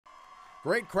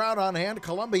Great crowd on hand.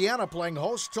 Columbiana playing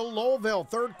host to Lowellville.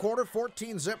 Third quarter,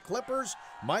 14-zip Clippers.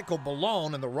 Michael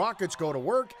Ballone and the Rockets go to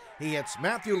work. He hits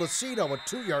Matthew Lucido, a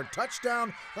 2-yard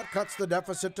touchdown that cuts the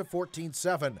deficit to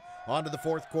 14-7. On to the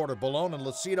fourth quarter. Ballone and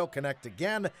Lucido connect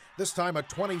again. This time a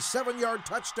 27-yard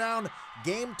touchdown.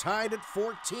 Game tied at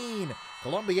 14.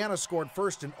 Columbiana scored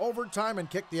first in overtime and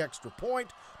kicked the extra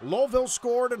point. Lowellville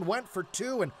scored and went for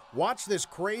two, and watch this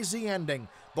crazy ending.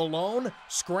 Ballone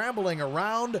scrambling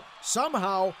around.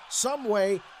 Somehow,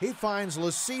 someway, he finds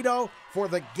Lucido for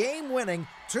the game-winning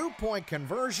 2-point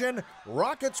conversion.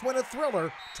 Rockets win a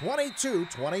thriller,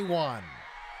 22-21.